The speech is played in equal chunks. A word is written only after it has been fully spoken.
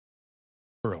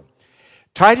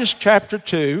Titus chapter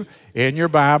 2 in your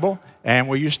Bible, and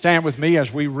will you stand with me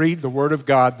as we read the Word of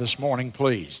God this morning,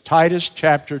 please? Titus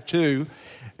chapter 2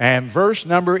 and verse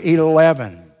number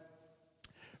 11.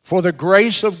 For the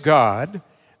grace of God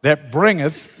that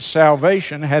bringeth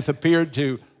salvation hath appeared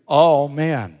to all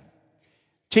men,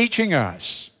 teaching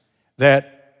us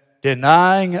that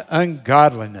denying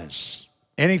ungodliness,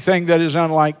 anything that is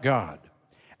unlike God,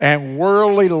 and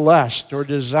worldly lust or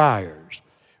desires,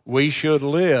 we should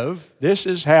live. This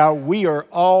is how we are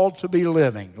all to be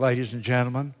living, ladies and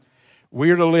gentlemen.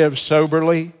 We are to live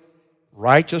soberly,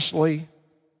 righteously,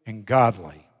 and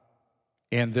godly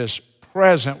in this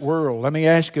present world. Let me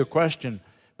ask you a question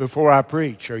before I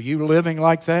preach. Are you living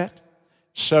like that?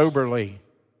 Soberly.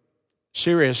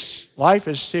 Serious. Life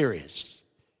is serious.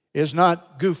 It's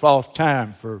not goof off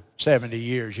time for 70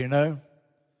 years, you know.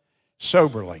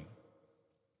 Soberly.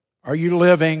 Are you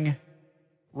living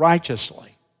righteously?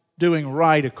 Doing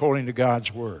right according to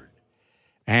God's word?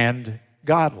 And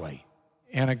godly,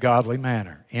 in a godly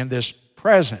manner. In this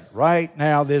present, right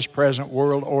now, this present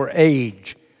world or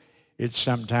age, it's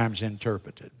sometimes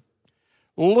interpreted.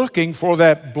 Looking for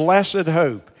that blessed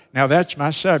hope. Now that's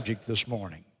my subject this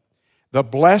morning. The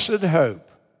blessed hope,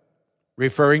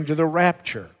 referring to the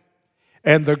rapture,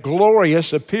 and the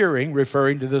glorious appearing,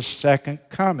 referring to the second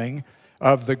coming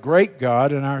of the great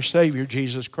God and our Savior,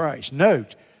 Jesus Christ.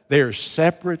 Note, they're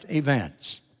separate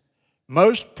events.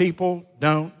 Most people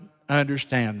don't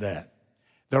understand that.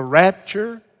 The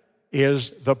rapture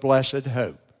is the blessed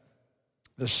hope.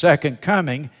 The second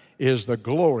coming is the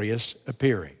glorious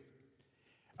appearing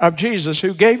of Jesus,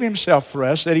 who gave himself for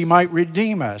us that he might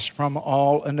redeem us from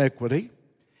all iniquity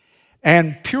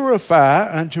and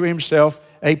purify unto himself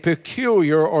a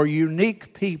peculiar or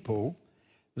unique people,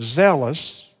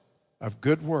 zealous of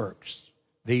good works.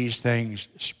 These things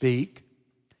speak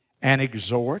and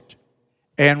exhort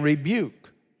and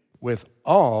rebuke with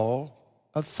all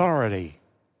authority.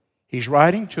 He's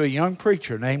writing to a young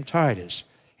preacher named Titus.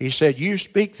 He said, you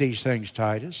speak these things,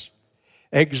 Titus.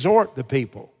 Exhort the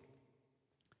people.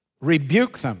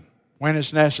 Rebuke them when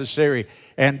it's necessary.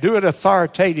 And do it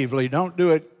authoritatively. Don't do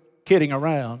it kidding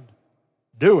around.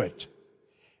 Do it.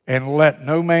 And let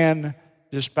no man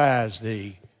despise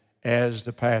thee as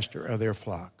the pastor of their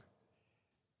flock.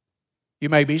 You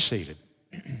may be seated.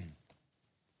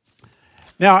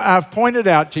 Now, I've pointed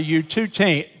out to you two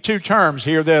terms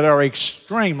here that are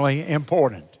extremely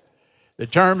important. The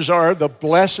terms are the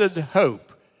blessed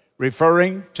hope,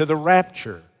 referring to the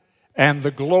rapture, and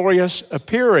the glorious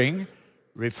appearing,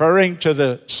 referring to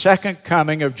the second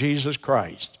coming of Jesus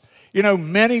Christ. You know,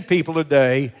 many people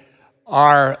today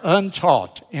are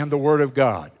untaught in the Word of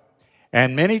God.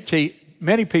 And many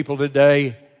people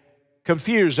today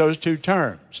confuse those two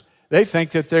terms. They think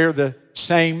that they're the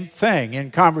same thing.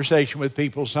 In conversation with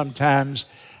people sometimes,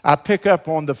 I pick up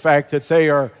on the fact that they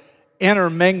are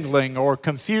intermingling or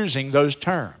confusing those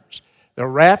terms. The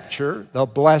rapture, the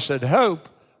blessed hope,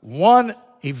 one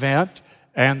event,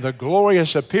 and the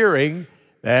glorious appearing,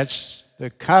 that's the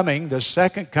coming, the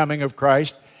second coming of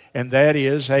Christ, and that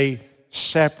is a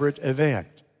separate event.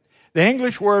 The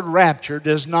English word rapture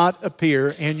does not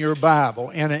appear in your Bible.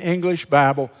 In an English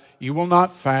Bible, you will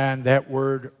not find that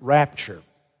word rapture.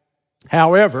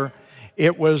 However,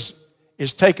 is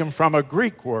taken from a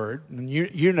Greek word, and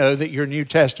you know that your New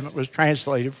Testament was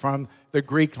translated from the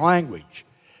Greek language.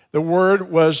 The word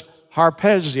was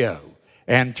harpazo.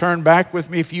 And turn back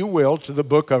with me, if you will, to the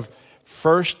book of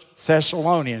 1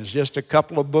 Thessalonians, just a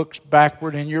couple of books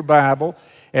backward in your Bible.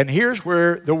 And here's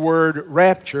where the word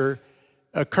rapture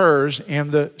occurs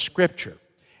in the Scripture.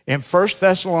 In 1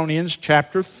 Thessalonians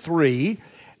chapter 3,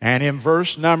 and in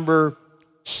verse number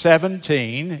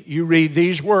 17, you read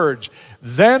these words,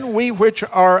 then we which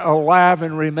are alive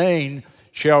and remain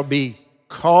shall be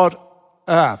caught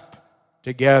up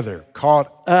together.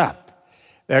 Caught up.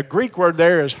 The Greek word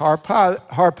there is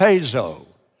harpazo,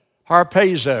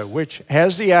 which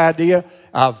has the idea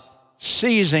of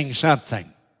seizing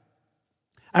something.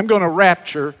 I'm going to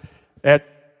rapture that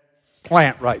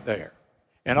plant right there.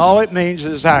 And all it means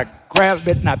is I grab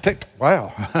it and I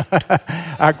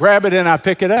grab it and I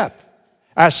pick it up.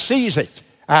 I seize it.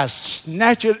 I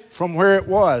snatch it from where it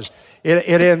was.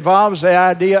 It involves the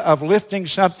idea of lifting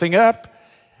something up.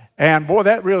 And boy,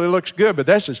 that really looks good, but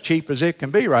that's as cheap as it can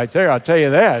be right there, I'll tell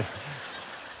you that.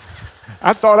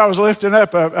 I thought I was lifting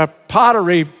up a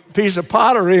piece of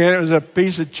pottery, and it was a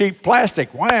piece of cheap plastic.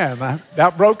 Wham, I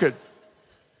about broke it.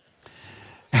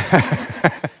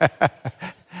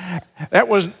 That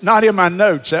was not in my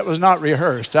notes. That was not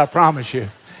rehearsed, I promise you.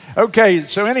 Okay,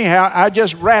 so anyhow, I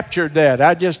just raptured that.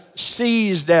 I just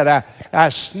seized that. I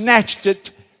snatched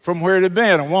it from where it had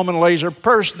been. A woman lays her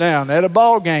purse down at a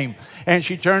ball game, and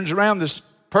she turns around, this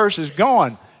purse is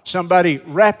gone. Somebody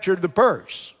raptured the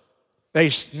purse. They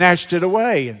snatched it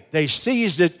away, and they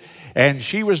seized it, and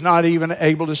she was not even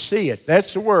able to see it.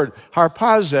 That's the word,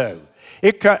 harpazo.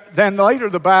 Then later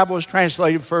the Bible was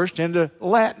translated first into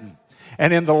Latin.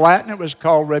 And in the Latin it was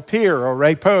called rapier or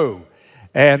rapo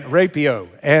and rapio.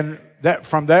 And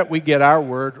from that we get our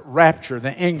word rapture.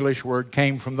 The English word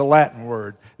came from the Latin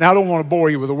word. Now I don't want to bore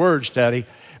you with a word study,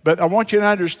 but I want you to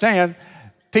understand,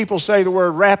 people say the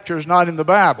word rapture is not in the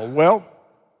Bible. Well,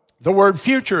 the word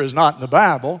future is not in the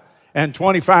Bible, and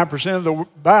 25% of the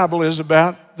Bible is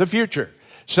about the future.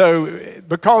 So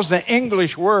because the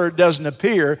English word doesn't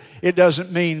appear, it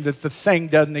doesn't mean that the thing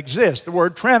doesn't exist. The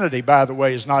word Trinity, by the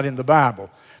way, is not in the Bible.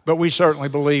 But we certainly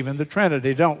believe in the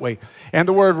Trinity, don't we? And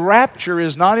the word rapture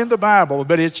is not in the Bible,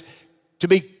 but it's to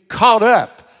be caught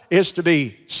up. It's to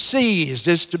be seized.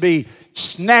 It's to be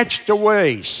snatched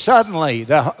away suddenly.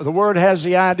 The word has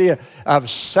the idea of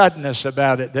suddenness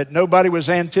about it, that nobody was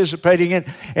anticipating it,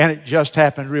 and it just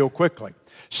happened real quickly.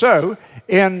 So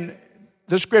in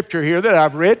the scripture here that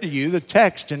I've read to you, the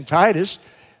text in Titus,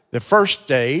 the first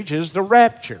stage is the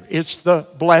rapture. It's the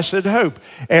blessed hope.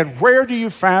 And where do you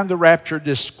find the rapture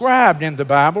described in the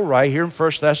Bible? Right here in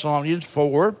 1 Thessalonians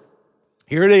 4.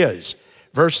 Here it is,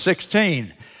 verse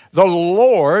 16. The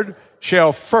Lord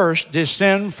shall first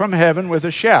descend from heaven with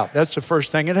a shout. That's the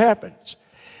first thing that happens.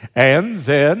 And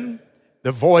then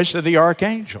the voice of the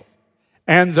archangel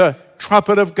and the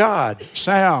trumpet of God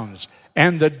sounds,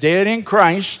 and the dead in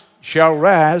Christ shall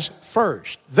rise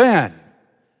first. Then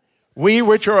we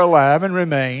which are alive and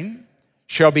remain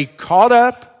shall be caught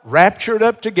up, raptured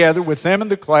up together with them in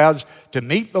the clouds to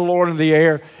meet the Lord in the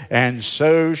air, and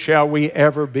so shall we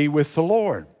ever be with the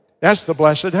Lord. That's the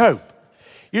blessed hope.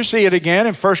 You see it again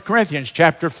in 1 Corinthians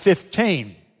chapter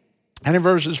 15 and in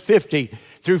verses 50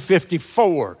 through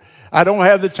 54. I don't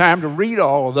have the time to read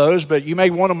all of those, but you may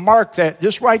want to mark that.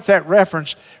 Just write that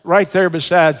reference right there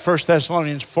beside 1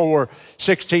 Thessalonians 4,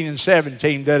 16 and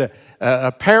 17, that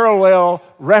a parallel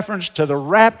reference to the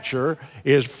rapture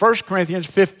is 1 Corinthians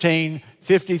 15,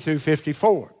 50 through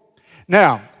 54.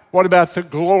 Now, what about the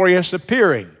glorious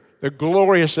appearing? The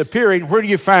glorious appearing, where do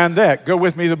you find that? Go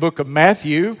with me to the book of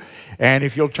Matthew, and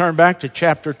if you'll turn back to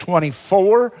chapter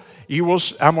 24,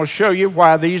 I'm going to show you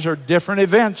why these are different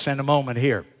events in a moment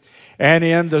here. And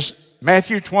in this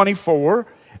Matthew 24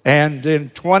 and in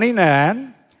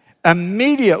 29,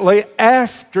 immediately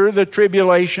after the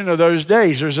tribulation of those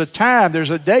days, there's a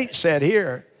date set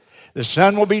here. The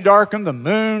sun will be darkened, the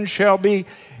moon shall be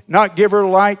not give her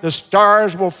light, the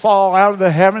stars will fall out of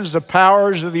the heavens, the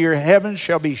powers of the heavens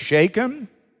shall be shaken.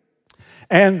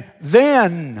 And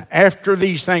then, after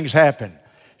these things happen,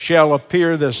 shall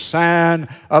appear the sign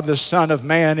of the Son of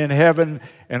Man in heaven,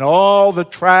 and all the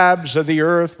tribes of the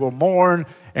earth will mourn,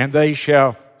 and they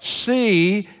shall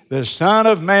see the Son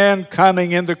of Man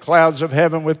coming in the clouds of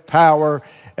heaven with power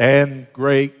and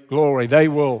great glory. They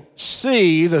will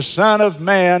see the Son of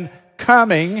Man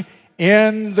coming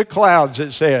in the clouds,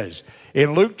 it says.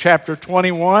 In Luke chapter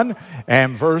 21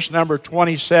 and verse number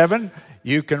 27,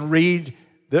 you can read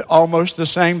almost the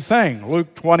same thing.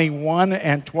 Luke 21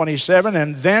 and 27,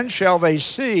 and then shall they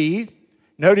see,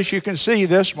 notice you can see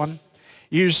this one,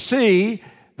 you see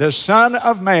the Son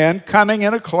of Man coming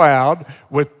in a cloud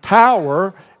with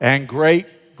power and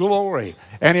great glory.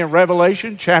 And in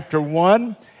Revelation chapter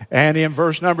 1 and in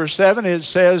verse number 7, it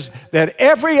says that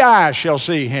every eye shall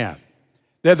see him.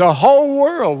 That the whole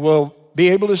world will be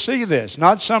able to see this,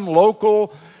 not some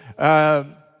local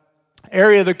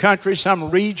area of the country, some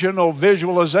regional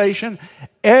visualization.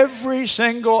 Every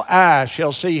single eye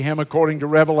shall see him, according to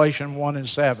Revelation 1 and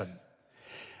 7.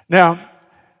 Now,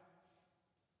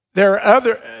 there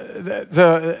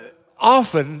are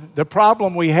often the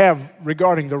problem we have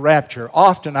regarding the rapture,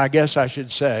 often I guess I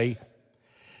should say,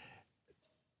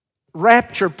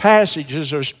 rapture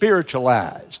passages are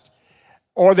spiritualized,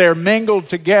 or they're mingled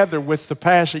together with the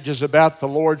passages about the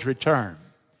Lord's return.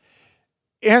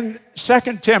 In 2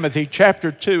 Timothy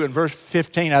chapter 2 and verse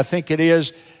 15, I think it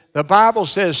is, the Bible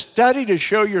says, study to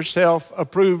show yourself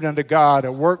approved unto God,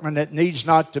 a workman that needs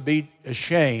not to be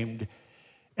ashamed.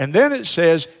 And then it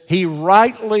says, he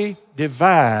rightly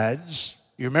divides,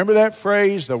 you remember that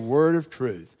phrase, the word of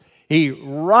truth. He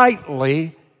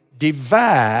rightly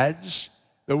divides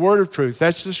the word of truth.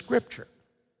 That's the scripture.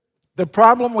 The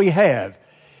problem we have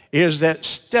is that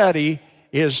study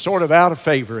is sort of out of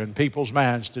favor in people's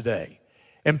minds today.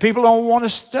 And people don't want to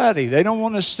study. They don't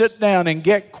want to sit down and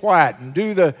get quiet and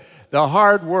do the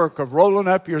hard work of rolling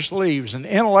up your sleeves and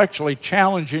intellectually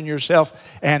challenging yourself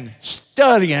and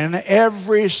studying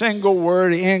every single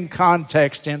word in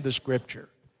context in the Scripture.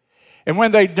 And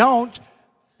when they don't,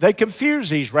 they confuse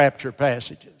these rapture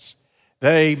passages.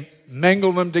 They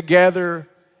mingle them together.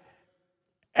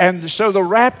 And so the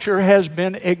rapture has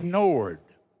been ignored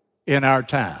in our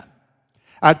time.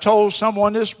 I told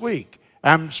someone this week,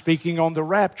 I'm speaking on the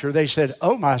rapture. They said,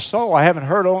 "Oh, my soul, I haven't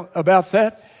heard about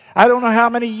that. I don't know how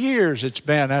many years it's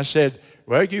been." I said,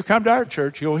 "Well, you come to our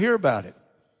church, you'll hear about it."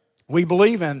 We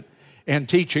believe in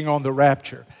teaching on the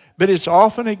rapture, but it's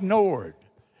often ignored.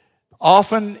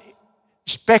 Often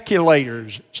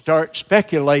speculators start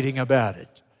speculating about it.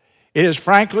 It has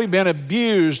frankly been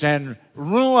abused and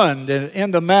ruined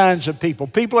in the minds of people.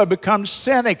 People have become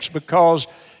cynics because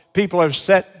people have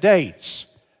set dates.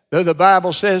 Though the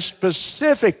Bible says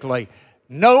specifically,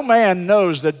 no man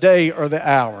knows the day or the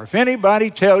hour. If anybody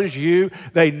tells you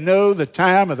they know the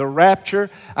time of the rapture,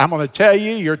 I'm going to tell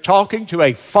you, you're talking to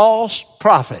a false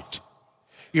prophet.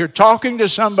 You're talking to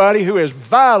somebody who is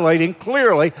violating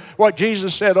clearly what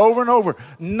Jesus said over and over.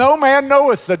 No man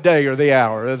knoweth the day or the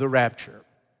hour of the rapture.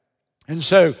 And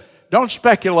so don't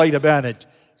speculate about it.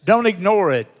 Don't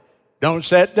ignore it. Don't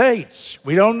set dates.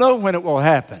 We don't know when it will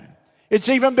happen. It's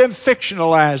even been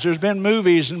fictionalized. There's been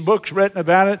movies and books written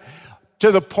about it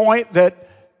to the point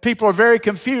that people are very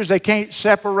confused. They can't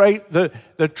separate the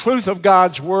truth of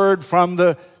God's Word from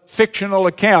the fictional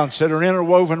accounts that are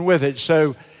interwoven with it.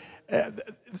 So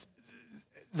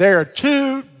there are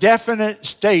two definite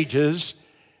stages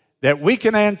that we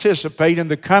can anticipate in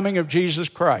the coming of Jesus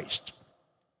Christ.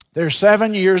 They're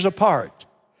 7 years apart.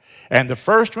 And the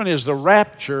first one is the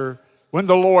rapture when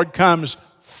the Lord comes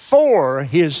for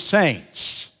His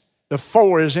saints. The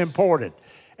 "for" is important.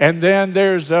 And then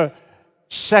there's the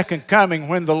second coming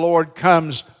when the Lord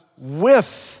comes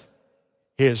with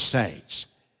His saints.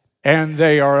 And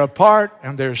they are apart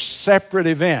and they're separate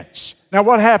events. Now,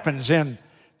 what happens in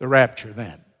the rapture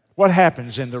then? What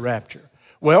happens in the rapture?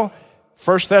 Well,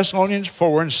 1 Thessalonians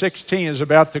 4:16 is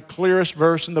about the clearest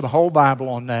verse in the whole Bible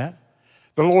on that.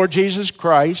 The Lord Jesus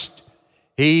Christ,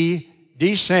 He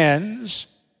descends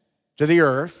to the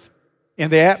earth, in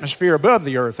the atmosphere above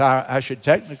the earth, I should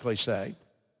technically say.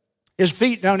 His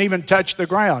feet don't even touch the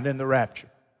ground in the rapture.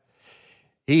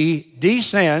 He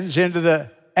descends into the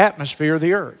atmosphere of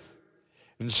the earth.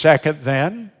 And second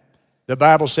then, the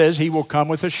Bible says He will come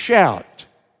with a shout.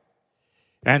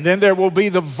 And then there will be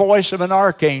the voice of an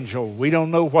archangel. We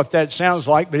don't know what that sounds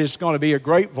like, but it's going to be a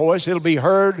great voice. It'll be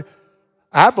heard,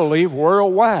 I believe,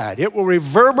 worldwide. It will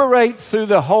reverberate through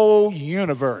the whole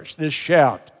universe, this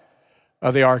shout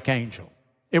of the archangel.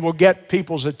 It will get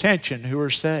people's attention who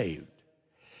are saved.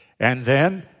 And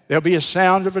then there'll be a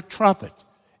sound of a trumpet.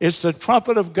 It's the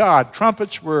trumpet of God.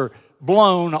 Trumpets were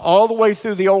blown all the way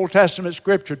through the Old Testament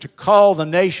Scripture to call the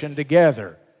nation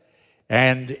together.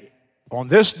 And on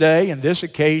this day and this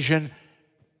occasion,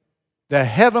 the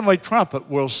heavenly trumpet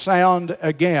will sound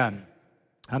again,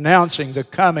 announcing the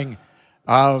coming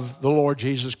of the Lord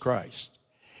Jesus Christ.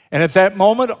 And at that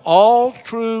moment, all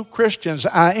true Christians,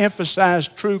 I emphasize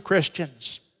true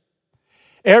Christians,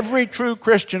 every true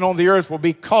Christian on the earth will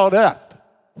be caught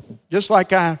up, just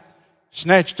like I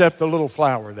snatched up the little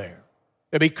flower there.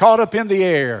 They'll be caught up in the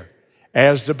air,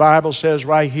 as the Bible says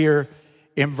right here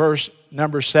in verse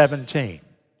number 17.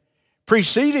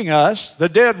 Preceding us, the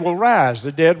dead will rise.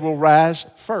 The dead will rise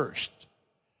first.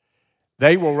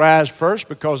 They will rise first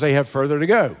because they have further to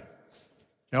go.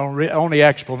 The only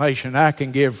explanation I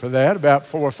can give for that, about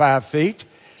 4 or 5 feet.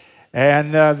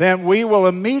 And then we will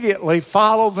immediately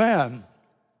follow them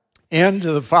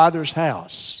into the Father's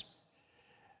house.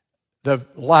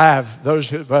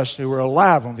 Those of us who were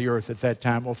alive on the earth at that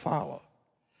time will follow.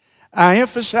 I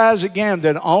emphasize again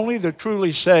that only the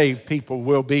truly saved people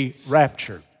will be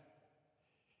raptured.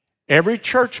 Every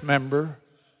church member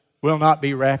will not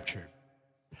be raptured.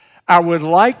 I would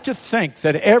like to think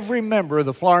that every member of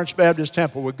the Florence Baptist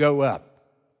Temple would go up.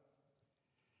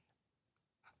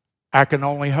 I can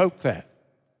only hope that.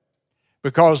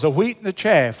 Because the wheat and the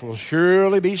chaff will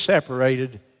surely be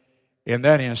separated in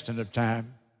that instant of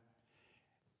time.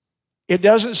 It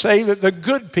doesn't say that the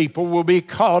good people will be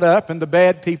caught up and the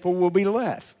bad people will be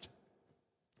left.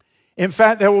 In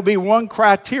fact, there will be one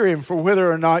criterion for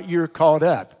whether or not you're caught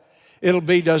up. It'll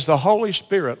be, does the Holy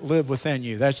Spirit live within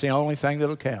you? That's the only thing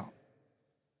that'll count.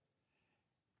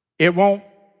 It won't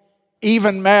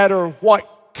even matter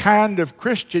what kind of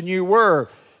Christian you were.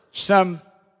 Some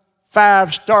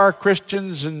 5-star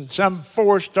Christians and some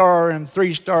 4-star and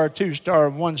 3-star, 2-star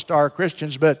and 1-star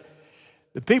Christians. But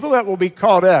the people that will be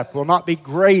caught up will not be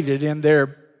graded in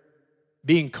their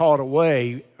being caught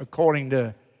away according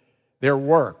to their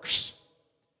works.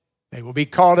 They will be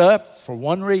caught up for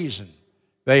one reason.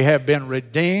 They have been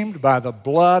redeemed by the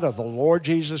blood of the Lord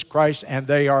Jesus Christ, and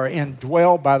they are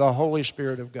indwelled by the Holy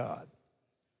Spirit of God.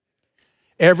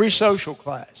 Every social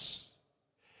class,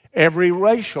 every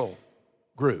racial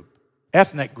group,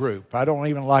 ethnic group. I don't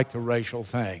even like the racial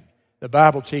thing. The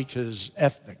Bible teaches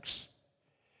ethnics.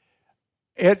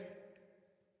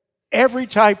 Every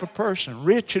type of person,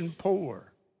 rich and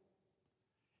poor,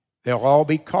 they'll all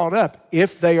be caught up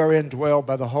if they are indwelled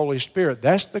by the Holy Spirit.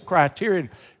 That's the criterion.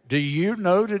 Do you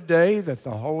know today that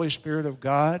the Holy Spirit of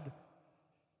God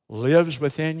lives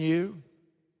within you?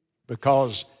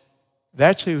 Because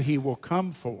that's who He will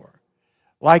come for.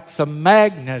 Like the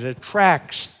magnet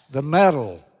attracts the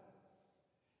metal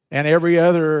and every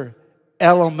other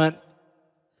element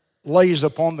lays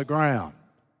upon the ground.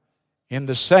 In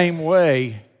the same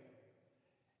way,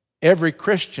 every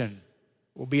Christian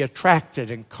will be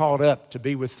attracted and caught up to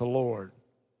be with the Lord.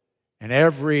 And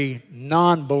every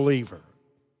non-believer,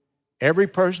 every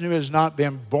person who has not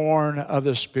been born of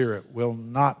the Spirit will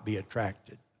not be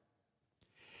attracted.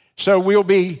 So we'll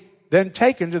be then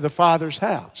taken to the Father's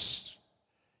house.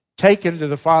 Taken to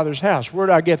the Father's house. Where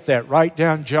did I get that? Write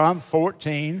down John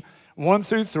 14, 1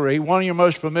 through 3, one of your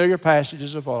most familiar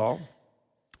passages of all.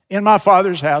 In my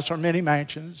Father's house are many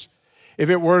mansions. If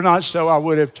it were not so, I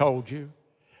would have told you.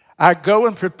 I go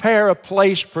and prepare a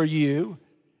place for you,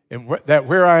 and that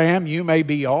where I am, you may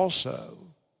be also.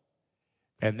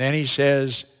 And then He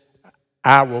says,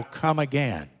 I will come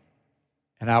again,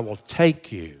 and I will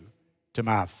take you to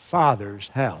my Father's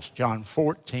house. John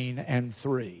 14 and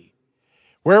 3.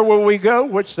 Where will we go?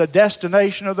 What's the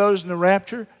destination of those in the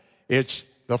rapture? It's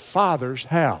the Father's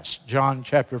house. John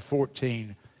chapter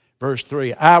 14, verse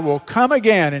 3. I will come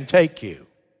again and take you.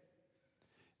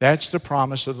 That's the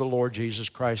promise of the Lord Jesus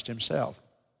Christ Himself.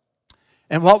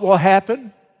 And what will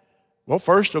happen? Well,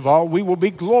 first of all, we will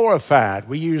be glorified.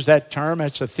 We use that term.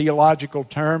 It's a theological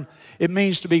term. It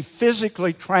means to be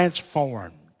physically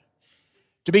transformed,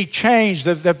 to be changed.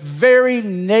 The very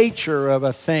nature of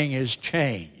a thing is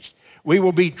changed. We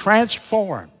will be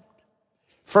transformed.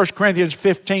 1 Corinthians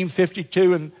 15,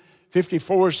 52 and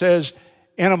 54 says,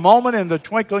 in a moment, in the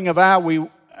twinkling of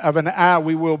an eye,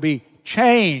 we will be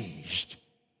changed.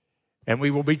 And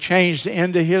we will be changed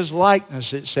into His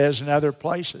likeness, it says in other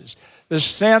places. The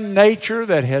sin nature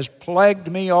that has plagued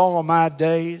me all of my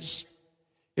days,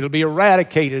 it'll be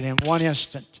eradicated in one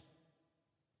instant.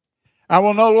 I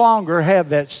will no longer have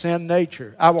that sin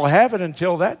nature. I will have it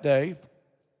until that day,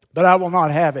 but I will not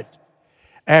have it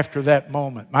after that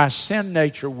moment. My sin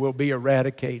nature will be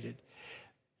eradicated.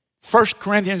 1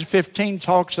 Corinthians 15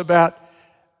 talks about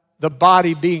the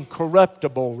body being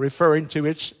corruptible, referring to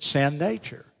its sin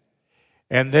nature.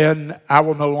 And then I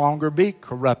will no longer be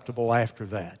corruptible after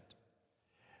that.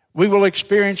 We will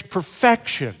experience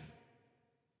perfection.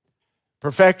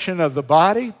 Perfection of the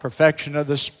body, perfection of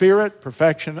the spirit,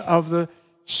 perfection of the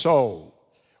soul.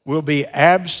 We'll be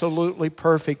absolutely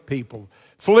perfect people.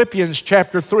 Philippians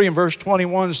chapter 3 and verse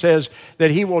 21 says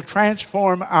that He will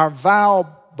transform our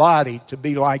vile body to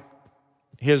be like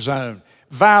His own.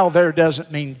 Vile there doesn't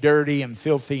mean dirty and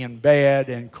filthy and bad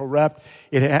and corrupt.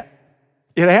 It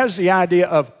has the idea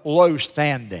of low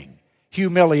standing,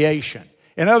 humiliation.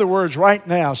 In other words, right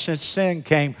now, since sin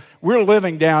came, we're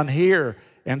living down here,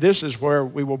 and this is where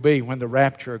we will be when the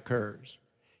rapture occurs.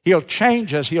 He'll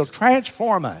change us. He'll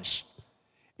transform us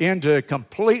into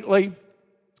completely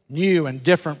new and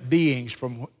different beings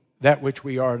from that which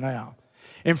we are now.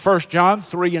 In 1 John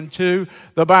 3 and 2,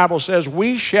 the Bible says,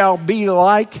 we shall be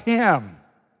like Him.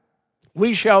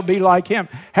 We shall be like Him.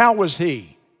 How was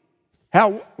He?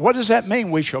 What does that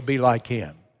mean, we shall be like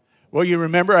Him? Well, you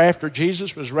remember after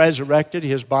Jesus was resurrected,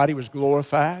 His body was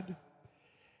glorified.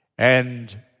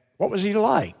 And what was He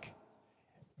like?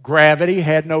 Gravity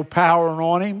had no power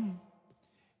on Him.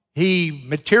 He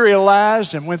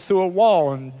materialized and went through a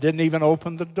wall and didn't even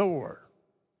open the door.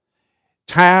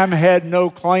 Time had no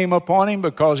claim upon Him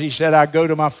because He said, I go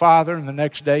to my Father, and the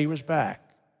next day He was back.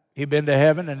 He'd been to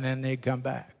heaven and then He'd come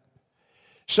back.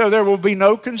 So there will be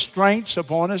no constraints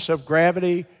upon us of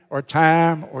gravity or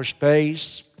time or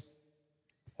space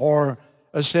or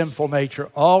a sinful nature.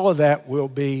 All of that will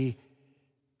be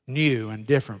new and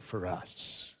different for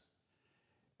us.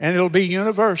 And it'll be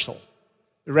universal.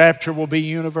 The rapture will be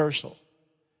universal.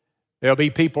 There'll be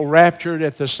people raptured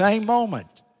at the same moment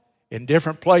in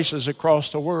different places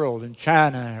across the world, in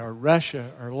China or Russia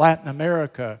or Latin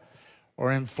America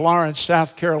or in Florence,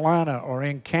 South Carolina or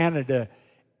in Canada.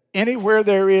 Anywhere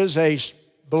there is a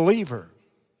believer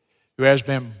who has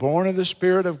been born of the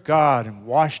Spirit of God and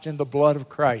washed in the blood of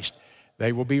Christ,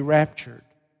 they will be raptured.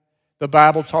 The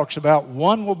Bible talks about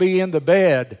one will be in the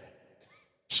bed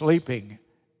sleeping.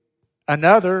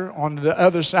 Another on the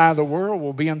other side of the world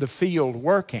will be in the field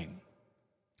working.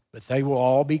 But they will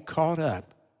all be caught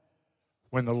up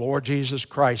when the Lord Jesus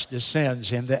Christ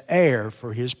descends in the air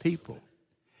for his people.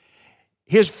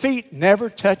 His feet never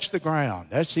touch the ground.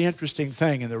 That's the interesting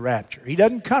thing in the rapture. He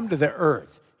doesn't come to the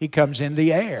earth. He comes in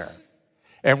the air.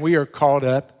 And we are caught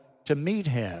up to meet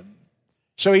him.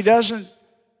 So he doesn't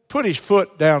put his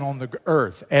foot down on the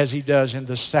earth as he does in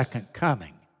the second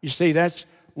coming. You see, that's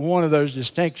one of those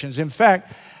distinctions. In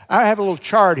fact, I have a little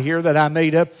chart here that I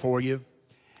made up for you.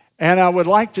 And I would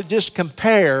like to just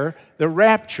compare the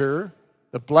rapture,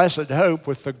 the blessed hope,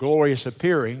 with the glorious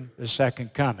appearing, the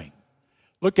second coming.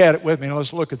 Look at it with me and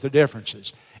let's look at the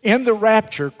differences. In the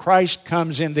rapture, Christ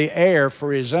comes in the air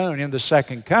for his own. In the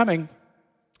second coming,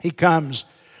 he comes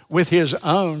with his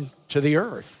own to the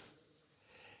earth.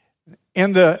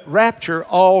 In the rapture,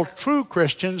 all true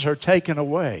Christians are taken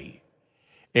away.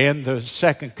 In the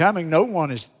second coming, no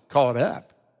one is caught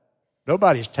up.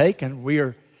 Nobody's taken.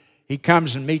 He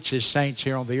comes and meets his saints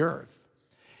here on the earth.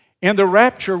 In the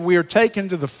rapture, we are taken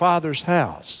to the Father's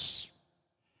house.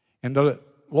 In the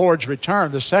Lord's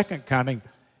return, the second coming,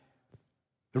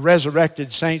 the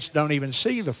resurrected saints don't even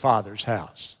see the Father's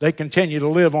house. They continue to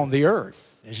live on the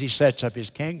earth as he sets up his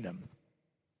kingdom.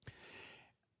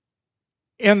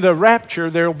 In the rapture,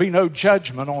 there will be no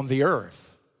judgment on the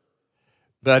earth.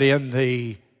 But in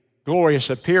the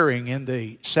glorious appearing, in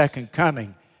the second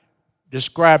coming,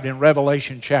 described in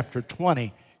Revelation chapter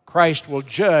 20, Christ will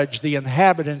judge the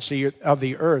inhabitants of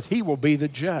the earth. He will be the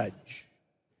judge.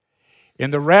 In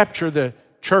the rapture, the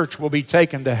church will be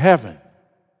taken to heaven,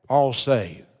 all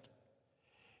saved.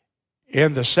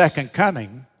 In the second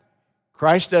coming,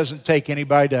 Christ doesn't take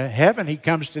anybody to heaven. He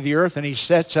comes to the earth and he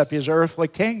sets up his earthly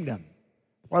kingdom.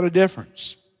 What a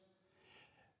difference.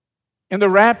 In the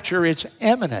rapture, it's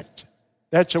imminent.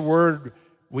 That's a word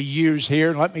we use here,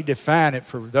 and let me define it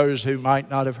for those who might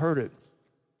not have heard it.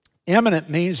 Imminent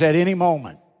means at any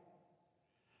moment.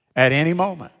 At any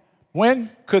moment. When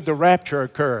could the rapture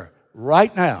occur?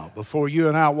 Right now, before you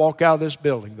and I walk out of this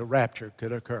building, the rapture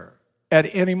could occur.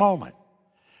 At any moment.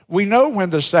 We know when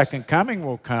the second coming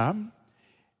will come.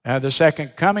 The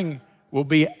second coming will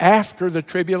be after the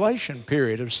tribulation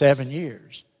period of 7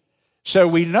 years. So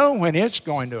we know when it's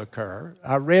going to occur.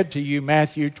 I read to you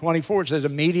Matthew 24. It says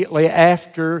immediately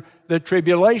after the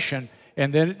tribulation.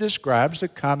 And then it describes the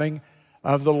coming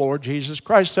of the Lord Jesus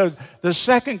Christ. So the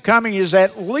second coming is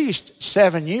at least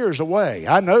 7 years away.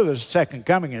 I know the second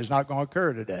coming is not going to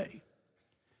occur today.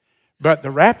 But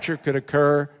the rapture could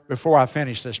occur before I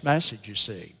finish this message, you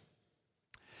see.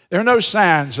 There are no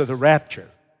signs of the rapture.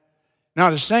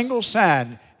 Not a single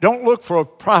sign. Don't look for a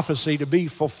prophecy to be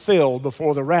fulfilled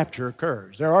before the rapture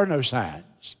occurs. There are no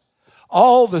signs.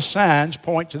 All the signs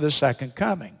point to the second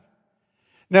coming.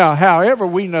 Now, however,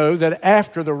 we know that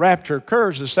after the rapture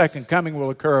occurs, the second coming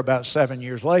will occur about 7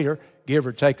 years later, give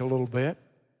or take a little bit.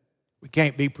 We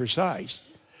can't be precise.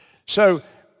 So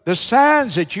the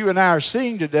signs that you and I are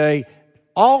seeing today,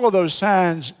 all of those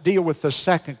signs deal with the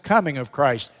second coming of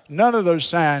Christ. None of those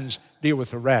signs deal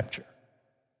with the rapture.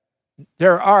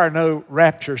 There are no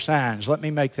rapture signs. Let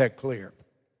me make that clear.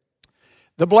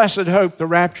 The blessed hope, the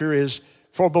rapture, is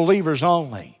for believers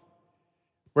only,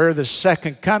 where the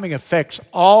second coming affects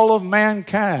all of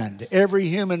mankind. Every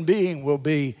human being will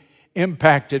be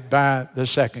impacted by the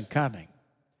second coming.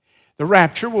 The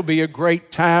rapture will be a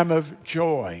great time of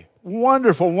joy.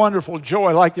 Wonderful, wonderful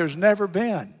joy like there's never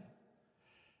been.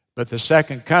 But the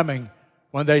second coming,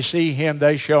 when they see him,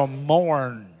 they shall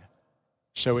mourn,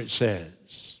 so it says.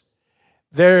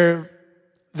 The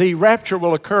rapture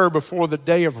will occur before the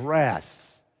day of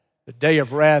wrath. The day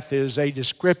of wrath is a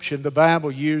description the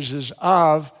Bible uses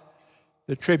of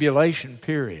the tribulation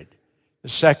period. The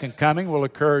second coming will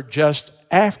occur just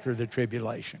after the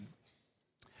tribulation.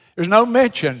 There's no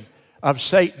mention of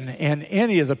Satan in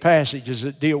any of the passages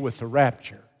that deal with the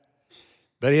rapture.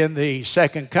 But in the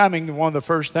second coming, one of the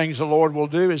first things the Lord will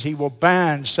do is he will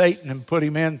bind Satan and put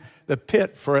him in the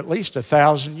pit for at least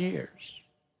 1,000 years.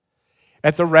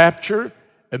 At the rapture,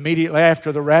 immediately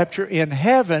after the rapture, in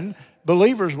heaven,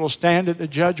 believers will stand at the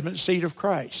judgment seat of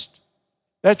Christ.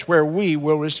 That's where we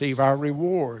will receive our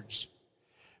rewards.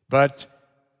 But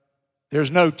there's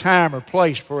no time or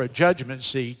place for a judgment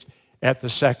seat at the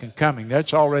second coming.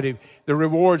 The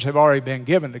rewards have already been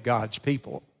given to God's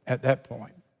people at that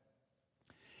point.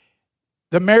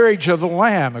 The marriage of the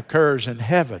Lamb occurs in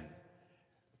heaven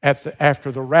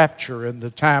after the rapture and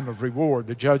the time of reward,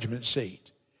 the judgment seat.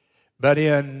 But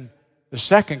in the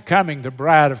second coming, the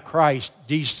bride of Christ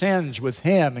descends with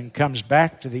him and comes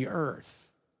back to the earth.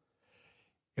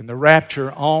 In the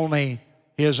rapture, only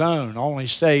his own, only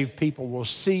saved people will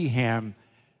see him.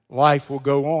 Life will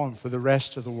go on for the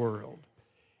rest of the world.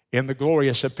 In the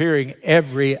glorious appearing,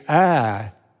 every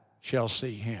eye shall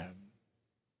see him.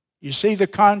 You see the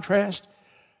contrast?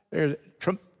 There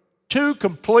are two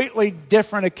completely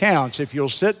different accounts. If you'll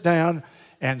sit down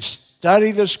and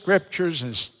study the Scriptures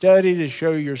and study to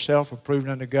show yourself approved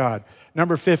unto God.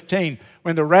 Number 15,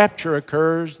 when the rapture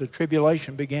occurs, the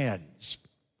tribulation begins.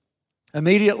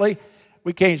 Immediately,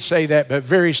 we can't say that, but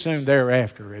very soon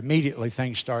thereafter, immediately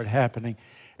things start happening.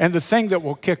 And the thing that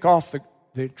will kick off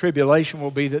the tribulation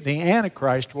will be that the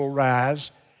Antichrist will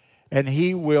rise and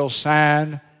he will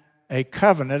sign a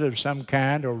covenant of some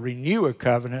kind or renew a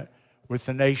covenant with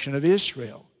the nation of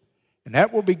Israel. And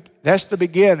that's the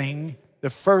beginning, the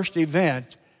first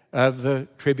event of the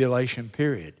tribulation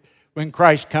period. When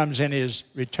Christ comes in his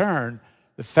return,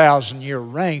 the 1,000-year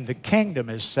reign, the kingdom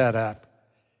is set up,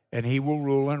 and he will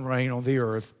rule and reign on the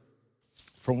earth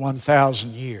for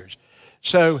 1,000 years.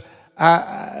 So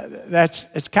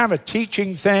it's kind of a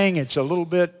teaching thing. It's a little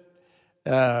bit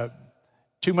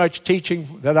too much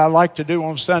teaching that I like to do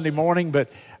on Sunday morning,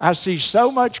 but I see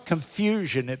so much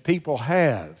confusion that people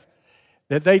have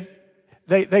that they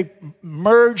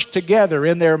merge together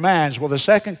in their minds. Well, the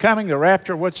second coming, the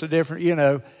rapture, what's the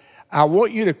difference? I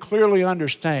want you to clearly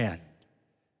understand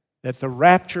that the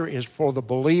rapture is for the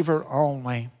believer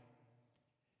only,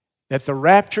 that the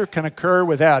rapture can occur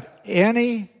without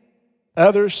any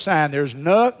other sign. There's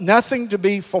nothing to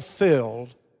be fulfilled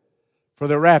for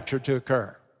the rapture to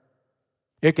occur.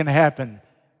 It can happen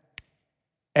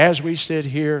as we sit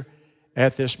here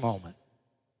at this moment.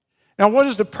 Now, what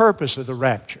is the purpose of the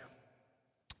rapture?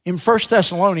 In 1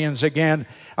 Thessalonians, again,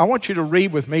 I want you to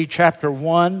read with me chapter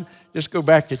 1. Just go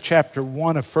back to chapter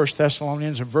 1 of 1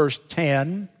 Thessalonians and verse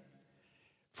 10.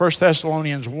 1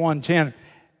 Thessalonians 1:10.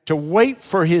 To wait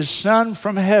for his Son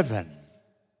from heaven,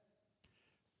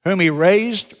 whom he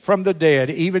raised from the dead,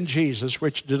 even Jesus,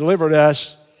 which delivered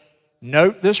us,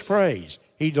 note this phrase,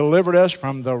 he delivered us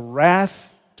from the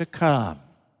wrath to come.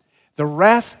 The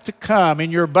wrath to come in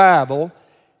your Bible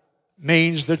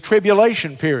means the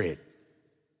tribulation period.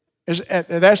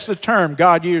 That's the term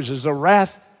God uses, the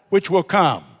wrath which will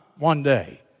come one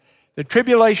day. The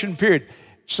tribulation period.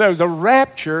 So the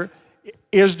rapture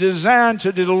is designed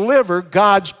to deliver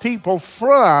God's people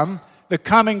from the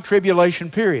coming tribulation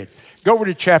period. Go over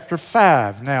to chapter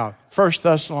 5 now, 1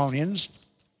 Thessalonians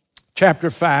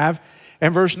chapter 5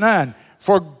 and verse 9.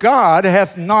 For God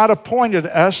hath not appointed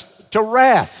us to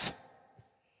wrath.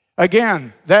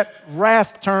 Again, that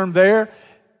wrath term there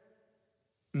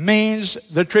means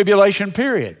the tribulation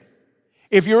period.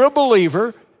 If you're a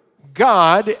believer,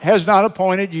 God has not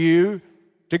appointed you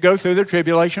to go through the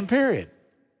tribulation period.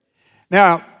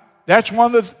 Now, that's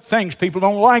one of the things people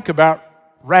don't like about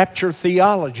rapture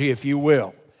theology, if you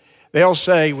will. They'll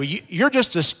say, well, you're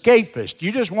just escapist.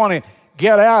 You just want to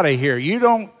get out of here. You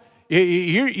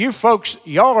folks,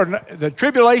 the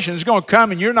tribulation is going to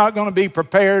come and you're not going to be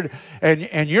prepared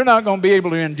and you're not going to be able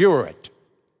to endure it.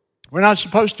 We're not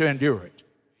supposed to endure it.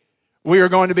 We are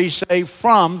going to be saved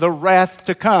from the wrath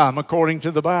to come, according to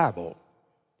the Bible.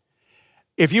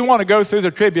 If you want to go through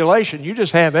the tribulation, you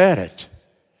just have at it.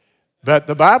 But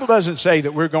the Bible doesn't say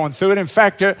that we're going through it. In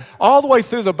fact, all the way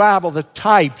through the Bible, the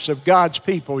types of God's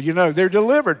people, they're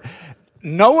delivered.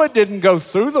 Noah didn't go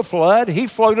through the flood. He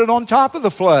floated on top of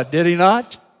the flood, did he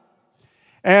not?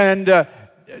 And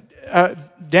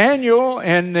Daniel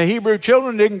and the Hebrew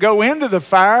children didn't go into the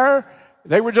fire.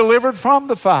 They were delivered from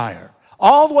the fire.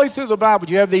 All the way through the Bible,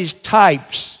 you have these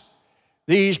types,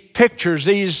 these pictures,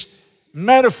 these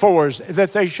metaphors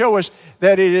that they show us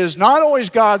that it is not always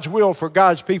God's will for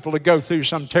God's people to go through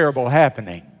some terrible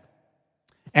happening.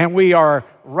 And we are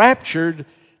raptured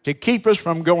to keep us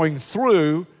from going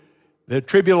through the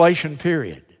tribulation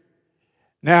period.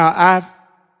 Now,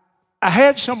 I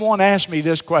had someone ask me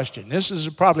this question. This is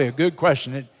probably a good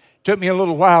question. It took me a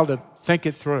little while to think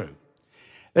it through.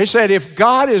 They said, if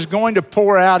God is going to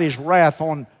pour out his wrath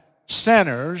on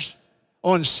sinners,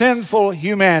 on sinful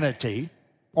humanity,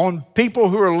 on people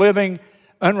who are living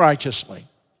unrighteously,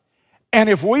 and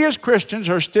if we as Christians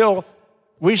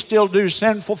we still do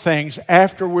sinful things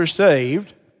after we're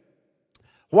saved,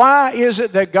 why is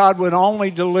it that God would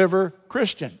only deliver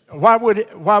Christians? Why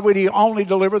would he only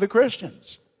deliver the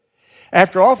Christians?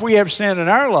 After all, if we have sin in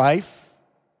our life,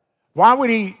 why would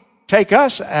he take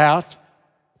us out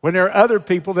when there are other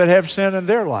people that have sin in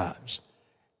their lives?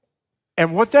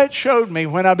 And what that showed me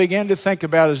when I began to think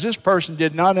about is this person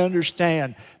did not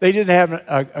understand. They didn't have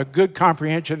a good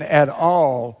comprehension at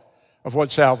all of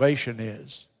what salvation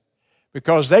is.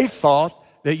 Because they thought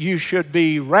that you should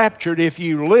be raptured if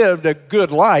you lived a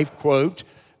good life, quote,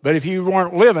 but if you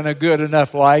weren't living a good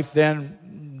enough life,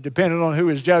 then depending on who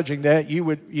is judging that, you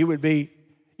would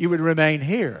remain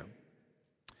here.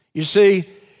 You see,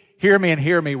 hear me and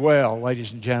hear me well,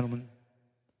 ladies and gentlemen.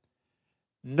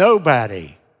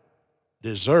 Nobody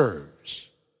deserves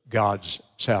God's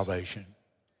salvation.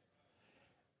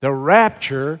 The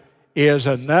rapture is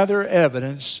another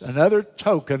evidence, another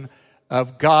token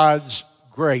of God's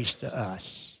grace to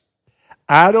us.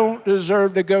 I don't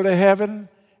deserve to go to heaven,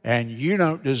 and you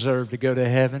don't deserve to go to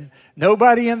heaven.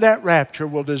 Nobody in that rapture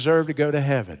will deserve to go to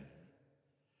heaven.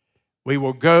 We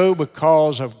will go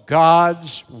because of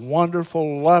God's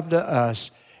wonderful love to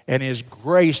us and His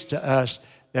grace to us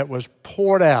that was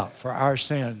poured out for our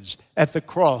sins at the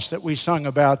cross that we sung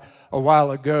about a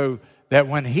while ago, that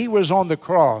when He was on the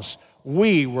cross,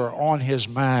 we were on His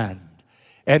mind.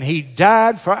 And He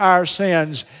died for our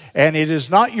sins, and it is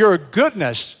not your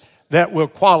goodness that will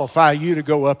qualify you to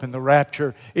go up in the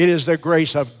rapture. It is the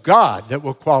grace of God that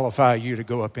will qualify you to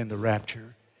go up in the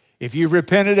rapture. If you've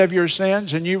repented of your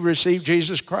sins and you've received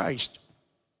Jesus Christ.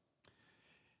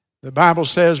 The Bible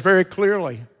says very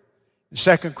clearly in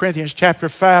 2 Corinthians chapter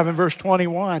 5 and verse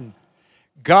 21,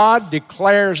 God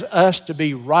declares us to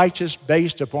be righteous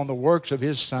based upon the works of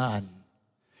His Son.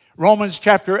 Romans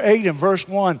chapter 8 and verse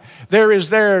 1, there is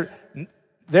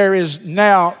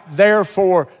now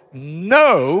therefore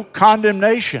no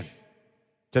condemnation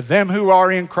to them who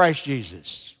are in Christ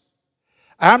Jesus.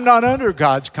 I'm not under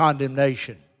God's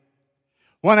condemnation.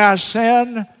 When I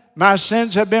sin, my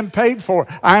sins have been paid for.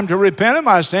 I'm to repent of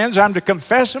my sins. I'm to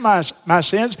confess of my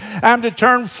sins. I'm to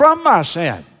turn from my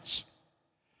sins.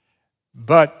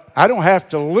 But I don't have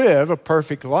to live a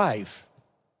perfect life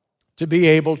to be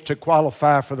able to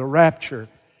qualify for the rapture.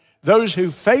 Those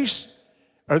who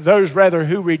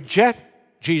who reject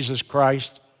Jesus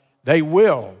Christ, they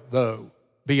will, though,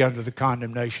 be under the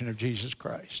condemnation of Jesus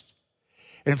Christ.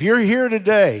 And if you're here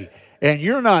today and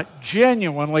you're not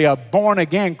genuinely a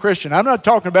born-again Christian, I'm not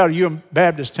talking about you a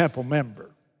Baptist Temple member.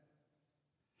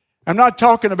 I'm not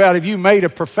talking about if you made a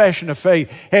profession of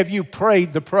faith, have you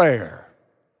prayed the prayer?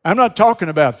 I'm not talking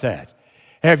about that.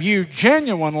 Have you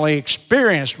genuinely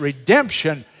experienced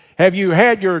redemption? Have you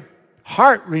had your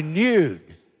heart renewed?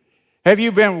 Have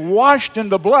you been washed in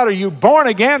the blood? Are you born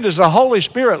again? Does the Holy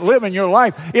Spirit live in your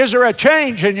life? Is there a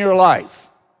change in your life?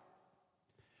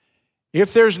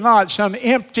 If there's not, some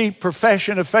empty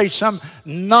profession of faith, some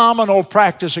nominal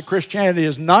practice of Christianity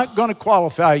is not going to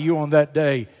qualify you on that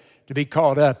day to be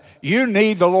caught up. You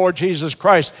need the Lord Jesus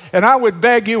Christ. And I would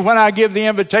beg you when I give the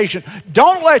invitation,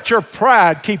 don't let your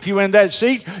pride keep you in that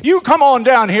seat. You come on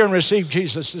down here and receive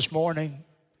Jesus this morning.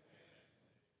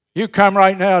 You come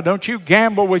right now. Don't you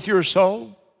gamble with your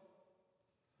soul.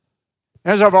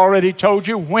 As I've already told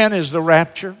you, when is the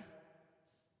rapture?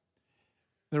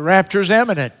 The rapture is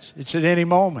imminent. It's at any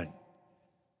moment.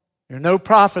 There are no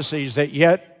prophecies that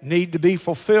yet need to be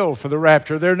fulfilled for the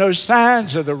rapture. There are no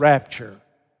signs of the rapture.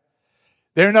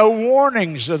 There are no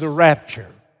warnings of the rapture.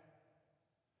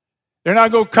 They're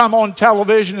not going to come on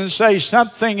television and say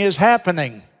something is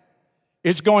happening.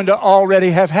 It's going to already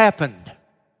have happened.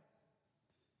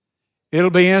 It'll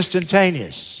be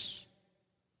instantaneous.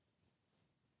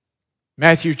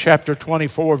 Matthew chapter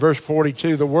 24, verse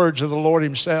 42, the words of the Lord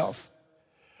Himself.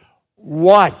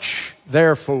 Watch,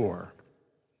 therefore.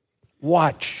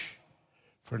 Watch,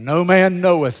 for no man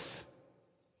knoweth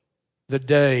the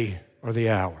day or the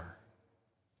hour.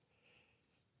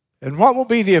 And what will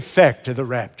be the effect of the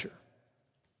rapture?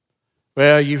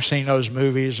 Well, you've seen those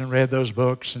movies and read those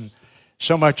books, and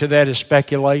so much of that is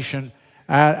speculation.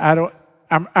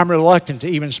 I'm reluctant to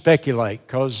even speculate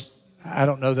because I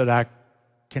don't know that I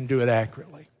can do it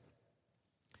accurately.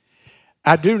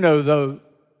 I do know, though,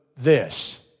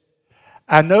 this.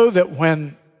 I know that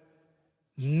when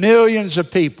millions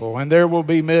of people, and there will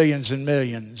be millions and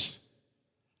millions,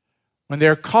 when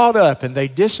they're caught up and they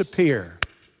disappear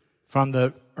from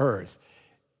the earth,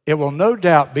 it will no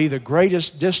doubt be the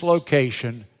greatest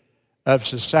dislocation of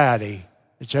society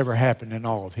that's ever happened in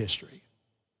all of history.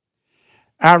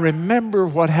 I remember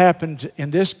what happened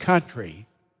in this country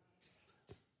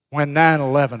when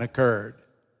 9/11 occurred,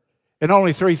 and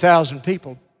only 3,000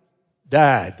 people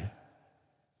died.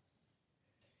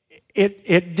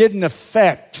 It didn't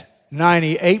affect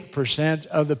 98%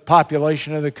 of the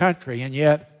population of the country, and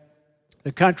yet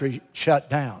the country shut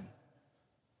down.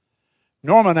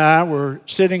 Norma and I were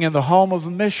sitting in the home of a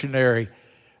missionary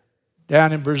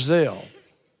down in Brazil.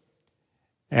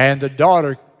 And the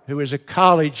daughter, who was a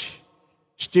college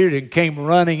student, came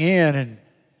running in and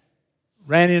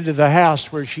ran into the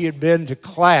house where she had been to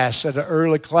class, at an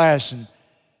early class, and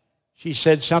she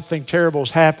said something terrible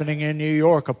is happening in New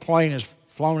York. A plane has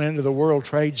flown into the World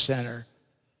Trade Center.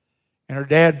 And her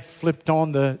dad flipped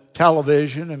on the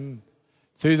television, and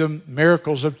through the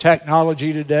miracles of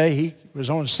technology today, he was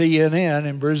on CNN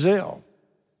in Brazil.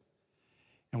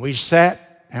 And we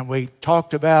sat and we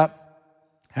talked about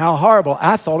how horrible.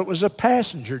 I thought it was a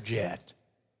passenger jet.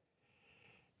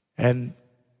 And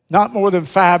not more than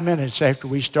 5 minutes after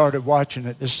we started watching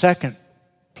it, the second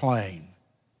plane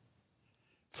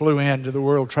flew into the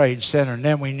World Trade Center, and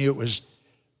then we knew it was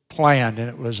planned and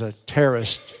it was a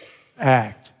terrorist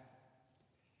act.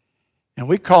 And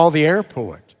we called the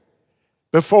airport.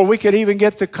 Before we could even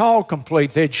get the call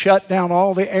complete, they'd shut down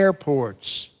all the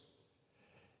airports.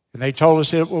 And they told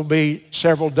us it will be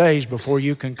several days before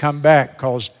you can come back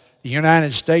because the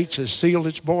United States has sealed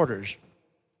its borders.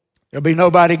 There'll be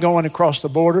nobody going across the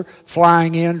border,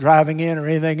 flying in, driving in, or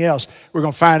anything else. We're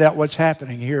going to find out what's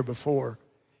happening here before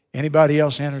anybody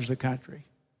else enters the country.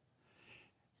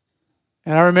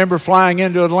 And I remember flying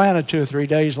into Atlanta 2 or 3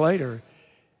 days later,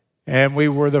 and we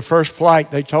were the first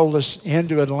flight, they told us,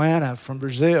 into Atlanta from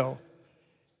Brazil.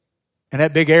 And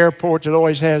that big airport that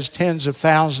always has tens of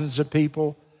thousands of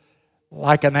people,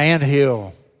 like an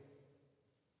anthill.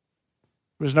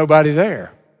 There was nobody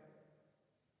there.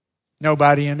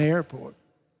 Nobody in the airport.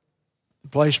 The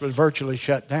place was virtually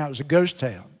shut down. It was a ghost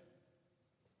town.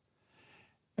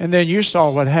 And then you saw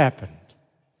what happened.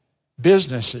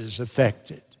 Businesses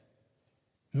affected.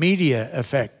 Media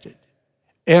affected.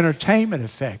 Entertainment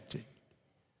affected.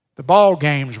 The ball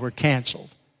games were canceled.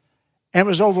 And it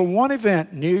was over one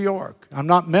event in New York. I'm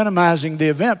not minimizing the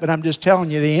event, but I'm just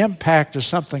telling you the impact of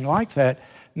something like that.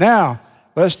 Now,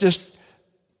 let's just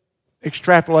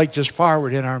extrapolate this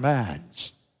forward in our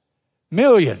minds.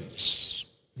 Millions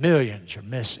are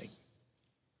missing.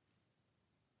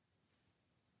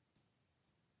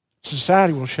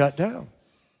 Society will shut down.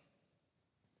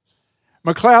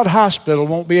 McLeod Hospital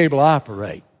won't be able to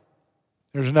operate.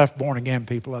 There's enough born-again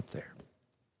people up there.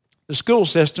 The school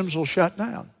systems will shut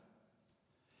down.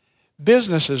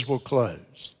 Businesses will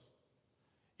close.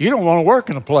 You don't want to work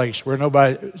in a place where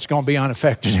nobody is going to be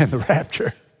unaffected in the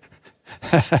rapture.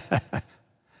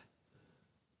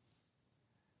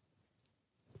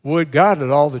 Would God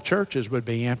that all the churches would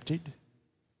be emptied,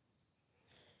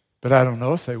 but I don't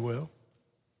know if they will.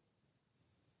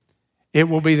 It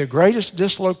will be the greatest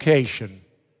dislocation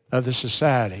of the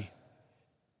society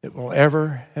that will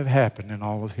ever have happened in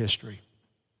all of history.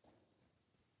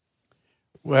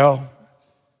 Well,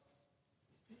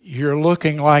 you're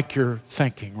looking like you're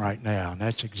thinking right now, and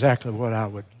that's exactly what I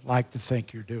would like to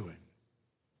think you're doing.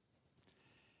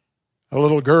 A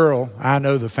little girl, I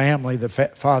know the family, the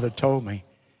father told me,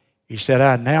 he said,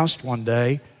 I announced one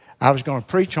day I was going to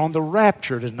preach on the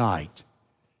rapture tonight.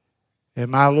 And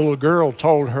my little girl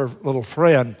told her little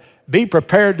friend, be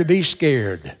prepared to be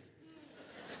scared.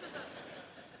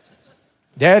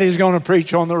 Daddy's going to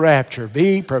preach on the rapture.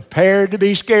 Be prepared to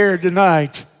be scared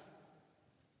tonight.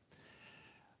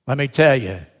 Let me tell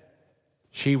you,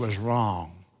 she was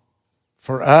wrong.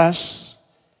 For us,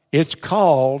 it's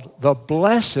called the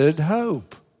blessed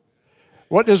hope.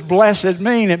 What does blessed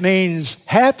mean? It means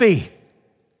happy.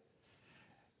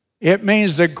 It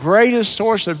means the greatest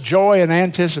source of joy and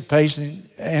anticipation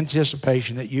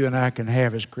that you and I can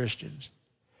have as Christians.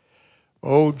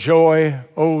 Oh joy,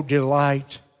 oh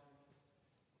delight.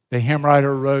 The hymn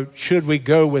writer wrote, should we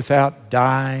go without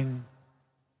dying?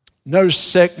 No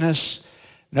sickness,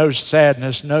 no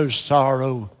sadness, no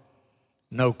sorrow,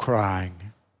 no crying.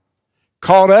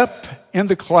 Caught up in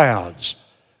the clouds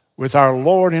with our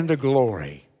Lord into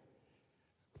glory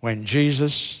when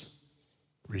Jesus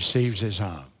receives his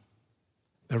home.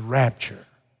 The rapture,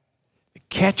 the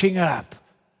catching up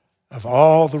of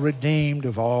all the redeemed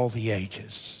of all the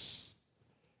ages.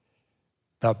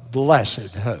 The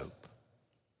blessed hope,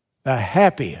 the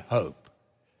happy hope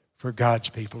for God's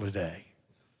people today.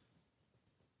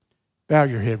 Bow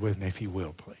your head with me if you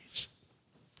will, please.